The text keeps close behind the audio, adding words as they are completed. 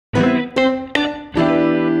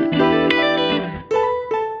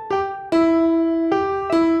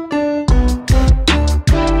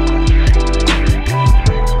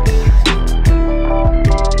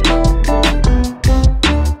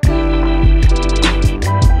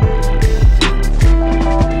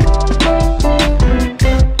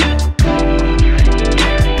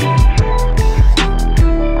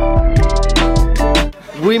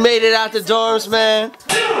out the dorms, man.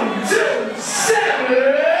 2, 2,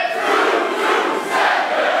 7.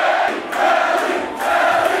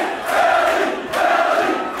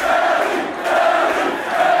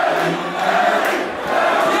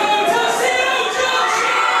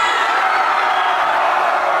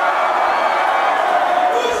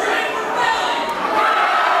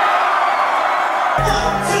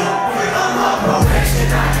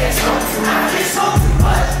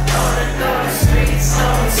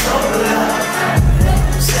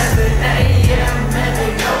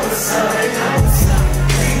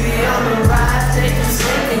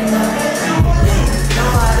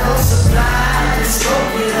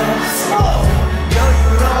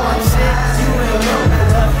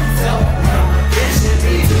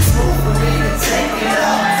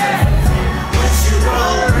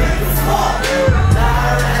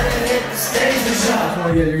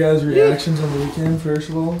 Get your guys' reactions on the weekend, first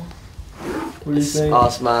of all. What do you think?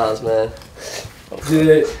 All smiles, man. Did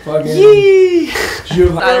it fucking...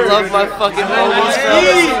 I love my fucking homies,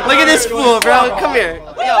 bro. Look at this fool, bro. Come here.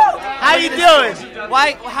 Yo, how you doing?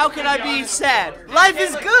 Why? How could I be sad? Life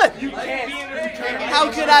is good.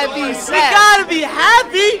 How could I be sad? We gotta be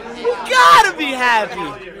happy. We gotta be happy.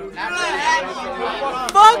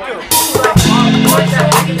 Fuck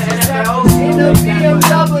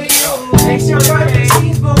Makes your birthday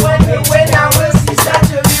scenes, but when I will see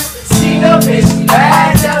such a view. See the bitch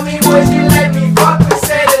bad, tell me would you let me fuck her?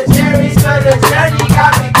 Say the Jerry's cause the journey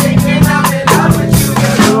got me thinking I'm in love with you,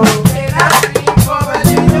 girl. And I sleep for a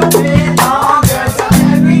little bit longer, so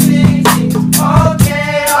everything seems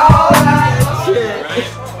okay, alright.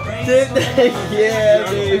 Yeah,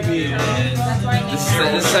 baby. This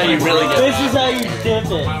is how you really get it. This is how you dip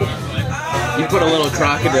it. You put a little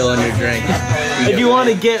crocodile in your drink. If you want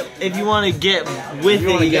to get with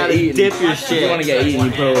it, you gotta dip your shit. If you want to get eaten,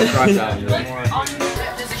 you put a little crocodile in your drink.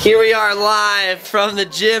 Here we are live from the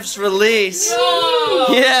GIFs release.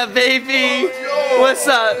 Yeah, baby. What's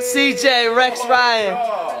up? CJ, Rex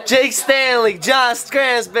Ryan, Jake Stanley, John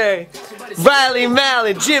Scransberry, Riley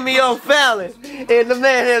Mallon, Jimmy O'Fallon, and the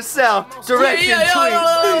man himself, Direction Tweet.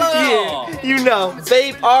 Yeah, you know,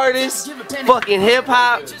 vape artists, fucking hip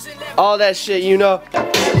hop, all that shit, you know.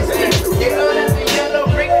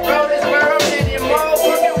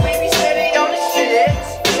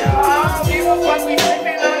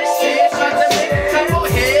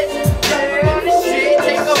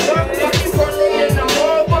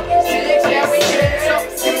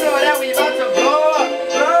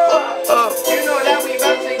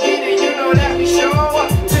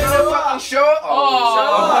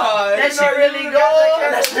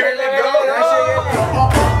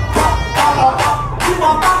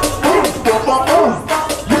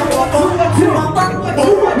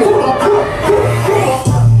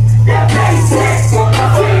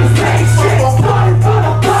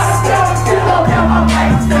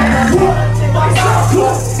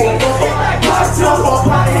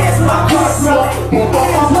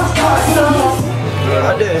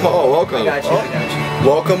 Oh, welcome. I got you.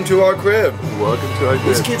 Welcome to our crib. Welcome to our crib.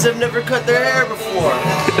 These kids have never cut their hair before. You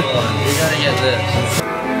gotta get this.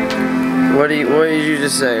 What did you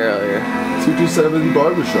just say earlier? 227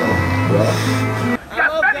 Barbershop. Right? I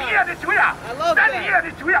love God. I love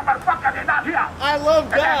God. I love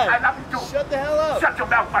God. I love you too. Shut the hell up. Shut your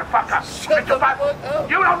mouth, motherfucker. Shut the fuck up.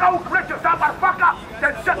 You don't know who Chris is, motherfucker?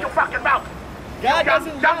 Then shut your fucking mouth. God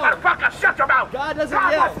doesn't Dumb yell. motherfucker, shut your mouth. God doesn't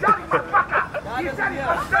God yell. was yelling, motherfucker. God He doesn't said he's yell.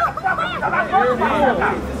 gonna shut the fuck up with a loud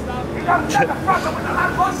voice. He's gonna shut the fuck up with a loud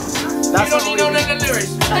voice. You don't need no nigga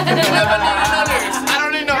lyrics. You never need no lyrics. I don't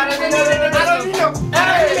need no. I don't need no. I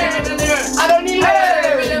don't need lyrics. I don't need lyrics.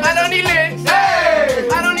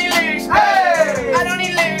 I don't need lyrics. I don't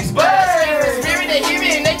need lyrics. But the spirit they hear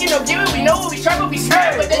it and they give it. We know what we struggle, we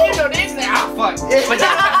scared. But then you know this, like fuck. But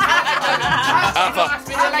I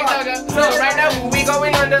spit it like Dugga. So right now we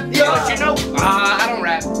going under. But you know, I don't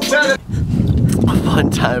rap. One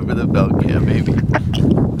time for the Felcam, baby.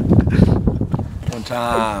 One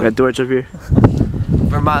time. Got Dorch up here.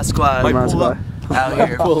 Vermont squad. Vermont squad. Out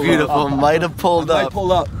here, beautiful. Might have pulled I might up.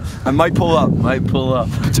 pull up. I might pull up. Might pull up.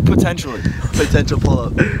 Potentially. Potential pull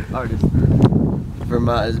up. Artist.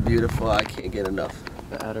 Vermont is beautiful. I can't get enough.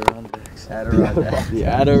 The Adirondacks. Adirondacks. The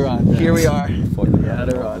Adirondacks. Here we are. The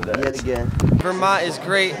Adirondacks. Yet again. Vermont is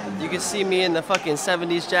great. You can see me in the fucking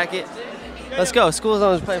 70s jacket. Let's go. School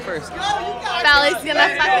zone is playing first. Valley's gonna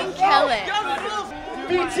fucking kill it.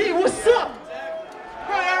 BT, what's up?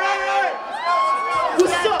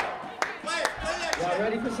 What's up? Y'all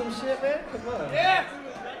ready for some shit, man? Come on. Yeah.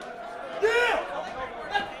 Yeah.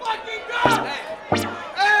 Let's fucking go.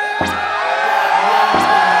 Hey.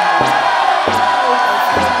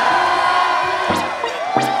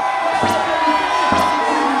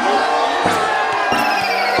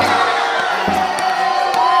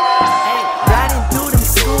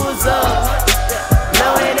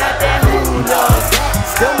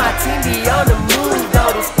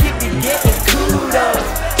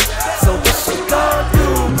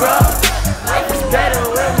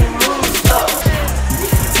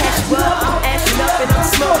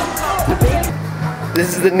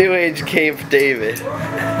 is the New Age Camp David.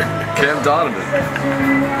 Camp Donovan.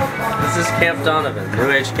 This is Camp Donovan.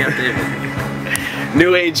 New Age Camp David.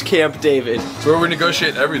 New Age Camp David. It's where we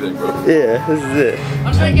negotiate everything, bro. Yeah, this is it.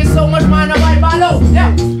 I'm drinking so much wine, I might bottle. Yeah,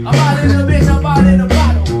 I'm buying a bitch, I'm buying a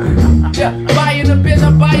bottle. Yeah, I'm buying a bitch,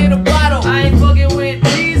 I'm buying a bottle. I ain't fucking with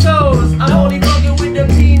these hoes. I'm only fucking with the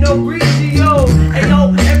Pinot Grigio. Hey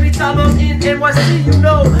yo, every time I'm in NYC, you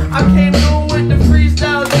know I came through with the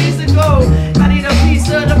freestyle days ago. I need a piece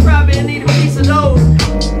of the private, I need a piece of those.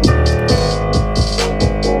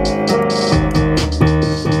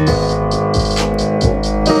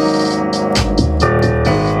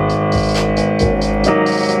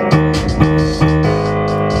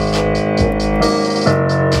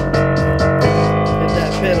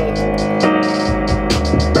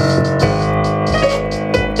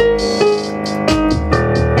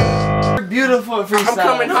 I'm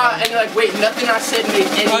coming hot and you're like, wait, nothing I said made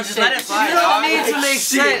any sense. You don't need to make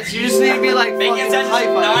sense. You just need to be like making sense.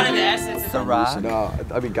 Not in the essence. The Rock. No,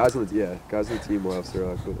 I mean guys on the guys on the team will have The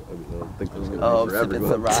Rock, but I don't think there's gonna be for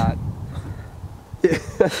everyone. It's The Rock. Yeah.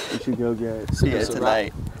 We should go get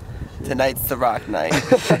tonight. Tonight's The Rock night.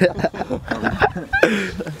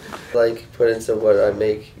 Like put into what I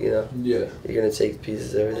make, you know. Yeah. You're gonna take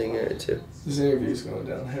pieces of everything in it too. This interview's going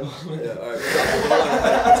downhill. Yeah. All right.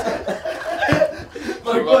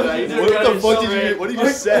 What the fuck did you? What did you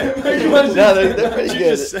just say? No, they're pretty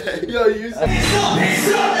good. Yo, you said.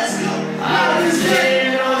 I was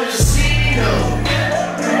laying on the casino.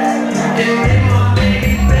 And my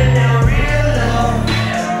baby been down real low.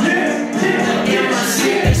 And my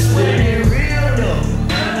city's winning real low.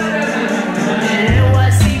 And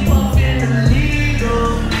NYC bumping illegal.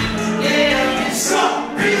 Yeah, it's so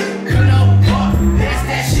real. Come on, walk. Pass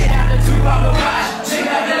that shit out the two-bar garage. Check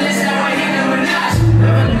out the list now, I hear the menage.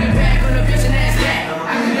 Never looking back on the bitch and ass back.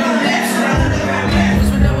 I can go left, surround the right back. This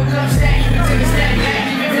one double cup stack, you can take a step back.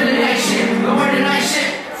 You can feel the night shit, go work the night shit.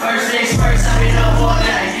 First things first, I've been up all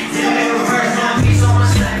night. Then we reverse, my piece on my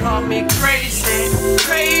stack. Call me crazy,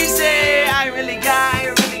 crazy. I really got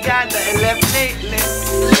nothing left lately.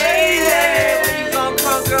 Lately, when you gon'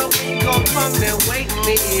 come, girl, when you gon' come and wake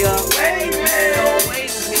me up. Wake me, don't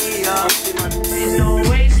wake me up. Please don't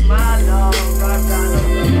waste my love. Right down the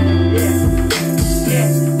yeah,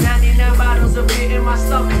 99 bottles of beer in my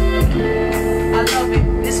stomach. I love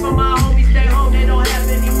it. This for my homies, stay home, they don't have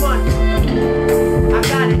any money. I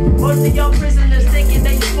got it. Most of your prisoners thinking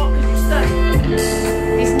that you smoke cause you study.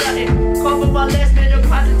 He's nothing. Call for my last bit of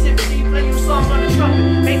positivity. Play your song on the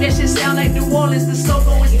trumpet. Make that shit sound like New Orleans. The soul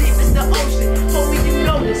going deep as the ocean. Homie, you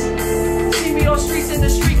know this. See me on streets in the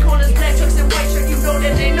street corners, black trucks and white shirt, you know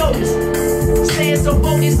that they notice. Staying so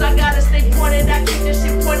bogus, I gotta stay pointed. I keep this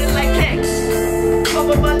shit pointed like cactus.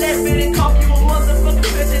 Cover my last bit and call you a motherfucking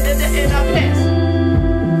person at the end I pass.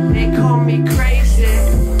 They call me crazy,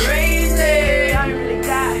 crazy. I really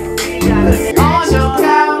got it. On the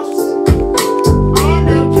couch, in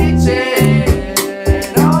the kitchen,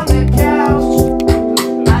 on the couch.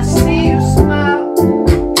 I see you smile.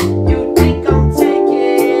 You think I'm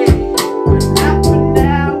taking, but not for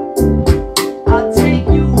now. I'll take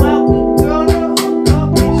you out. We're gonna hook up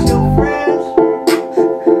with your friends.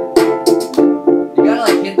 You gotta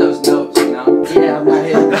like hit those notes, you know? Yeah, I'm not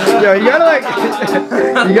hitting those. Yo, you gotta like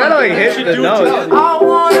hit the notes. I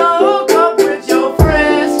wanna hook up with your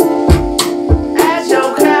friends at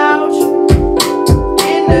your couch,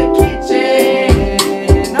 in the kitchen,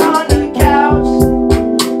 on the couch.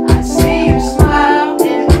 I see you smile,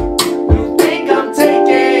 yeah. You think I'm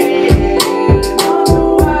taking on the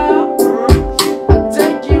wild. I'll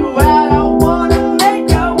take you out. I wanna make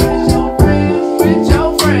out with your friends,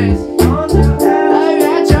 on the couch,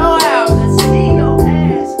 at your house. I see your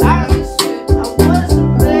ass. I was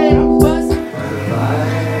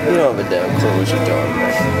You don't have a damn clue what you're doing,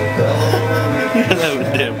 man. You don't have a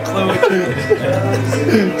damn clue.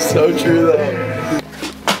 So true though.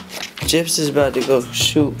 Jips is about to go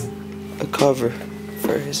shoot a cover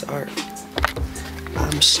for his art.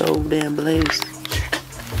 I'm so damn blazed.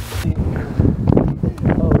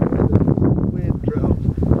 Wind, bro.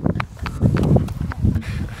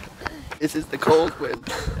 This is the cold wind.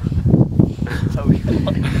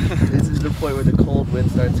 This is the point where the cold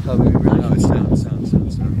wind starts coming. Really No, it's down.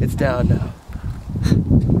 It's down now.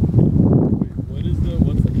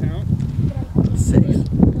 What's the count? 6.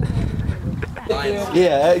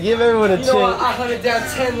 Yeah, give everyone a You know what? chance. I hunted down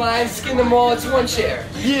 10 lions, skinned them all, it's one share.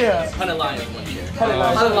 Yeah. 100 lions, 1 share.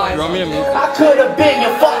 100 lions. You want me to move? I could have been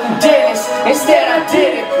your fucking dentist, instead I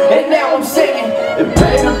didn't, and now I'm singing. It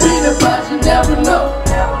paid to be the boss, you never know.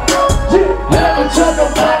 Never trust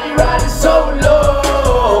nobody riding solo.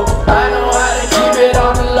 I know how to keep it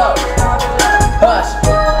on the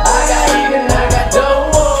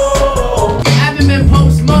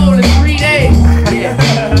stole in 3 days. Yeah.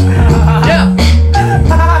 Yeah.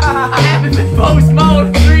 I haven't been post mode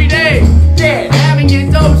in 3 days. Yeah. I haven't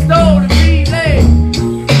get dope stole in 3 days.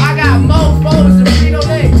 I got more phones than Frito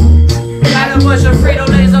Lays. Got a bunch of Frito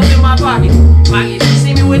Lays up in my pocket. You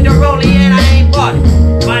see me with the rollie and I ain't bought it.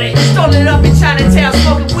 But it stole it up in Chinatown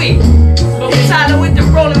smoking weed. Smoking Tyler with the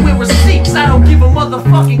rolling with receipts. I don't give a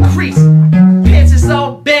motherfucking crease. Pants is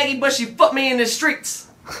all baggy, but she fucked me in the streets.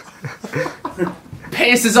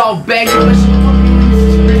 Pants is all baggy, but she fucked me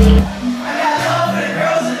in the streets. I got love for the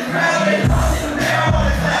girls in the crowd.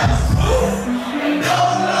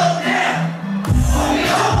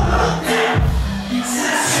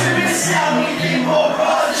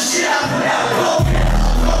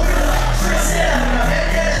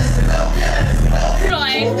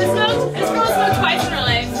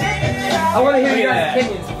 I want to hear your guys'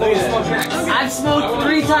 opinions before we smoke next. I've smoked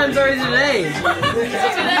 3 times already today.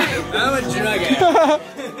 I'm a drug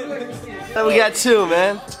And we got 2,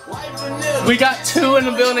 man. We got 2 in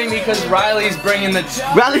the building because Riley's bringing the.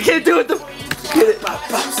 Riley can't do it. Get it.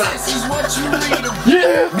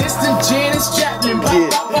 Yeah. Mr. Janice Chaplin.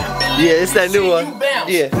 Yeah, it's that new one.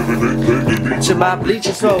 Yeah. To my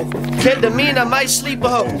bleacher soul. Can't demean, I might sleep a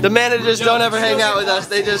hoe. The managers don't ever hang out with us.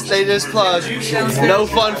 They just plug. No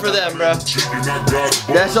fun for them, bro.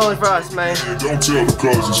 That's only for us, man.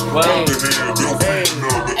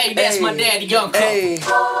 Hey, that's my daddy, young cook. Hey.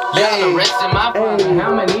 Y'all arrested my father.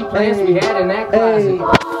 How many plants we had in that closet?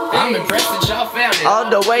 I'm impressed that y'all found it. All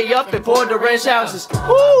the way up and poured the ranch houses. Ooh.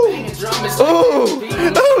 Ooh.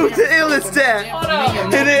 Ooh. The illest dad.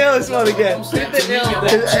 Hit the illest one again.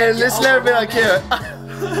 And it's never been on camera.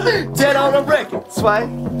 Dead on a record. Swag.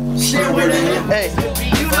 Hey.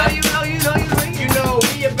 You know,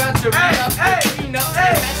 we about to read up. You know,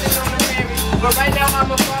 but right now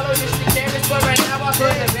I'ma follow this shit canvas. But right now I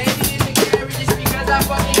put the baby in the carry just because I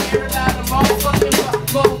fucking care about the motherfucking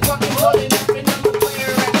pulling up and I'm a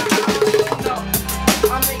player right now.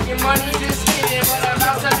 I'm making money just kidding, but I'm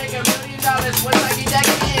about to make $1 million once I get that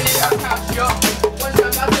kid in our house, yo. Once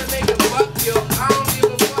I'm about to make a buck, yo. I don't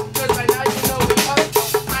give a fuck, cause right now you know we up.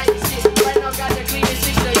 High as shit. Right now got the cleanest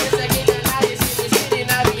 6 years. I get the highest shit. The shit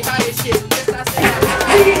and I be high as shit. Yes, I say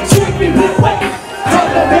I'm Tripping with weight. From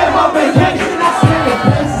the bed, my vacation. I spend the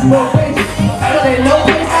places more wages. But ain't no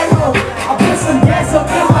place I go. I put some gas up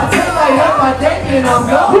in my tank, light up my tank, and I'm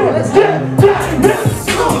gone. Let's get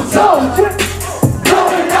so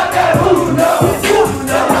going out that Uno.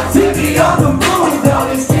 TV on the moon,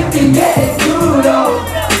 though. It's giving yeah, Uno.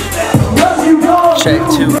 Check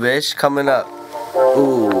 2, bitch. Coming up.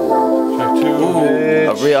 Ooh.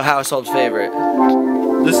 A real household favorite.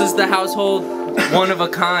 This is the household one of a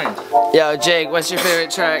kind. Yo, Jake, what's your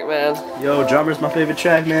favorite track, man? Yo, Drummer's my favorite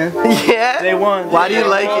track, man. Yeah? They won. Why do you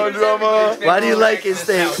like it? Why do you like it,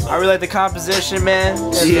 Steve? I really like the composition, man.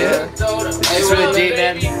 Yeah. It's really deep,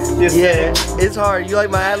 man. Yeah, it's hard. You like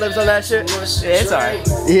my ad-libs on that shit? Yeah, it's alright.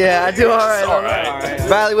 Yeah, I do alright. Alright.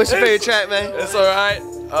 Riley, what's your favorite track, man? It's alright.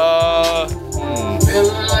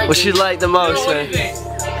 What you like the most, man?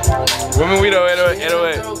 Women we know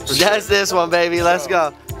 808. That's this one, baby. Let's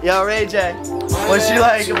go. Yo, Ray J, what you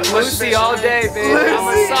like? Lucy all day, baby. I'm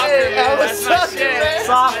a sucker, man. That's my shit.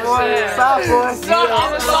 Sophomore.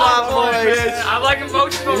 I'm a sophomore, bitch. I'm like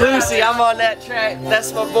emotional. Lucy, I'm on that track.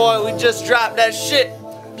 That's my boy. We just dropped that shit.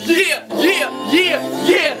 Yeah.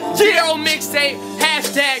 Zero mixtape.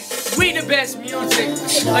 Hashtag we the best music.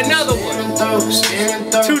 Another one.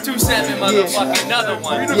 227, motherfucker. Another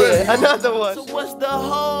one. Yeah, another one. So what's the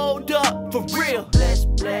hold up for real? Bless.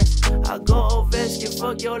 I go over and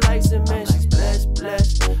fuck your likes and mentions. Bless.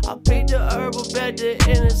 I pick the herbal bed the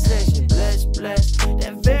intersection. Bless.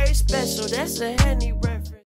 That very special. That's a Henny.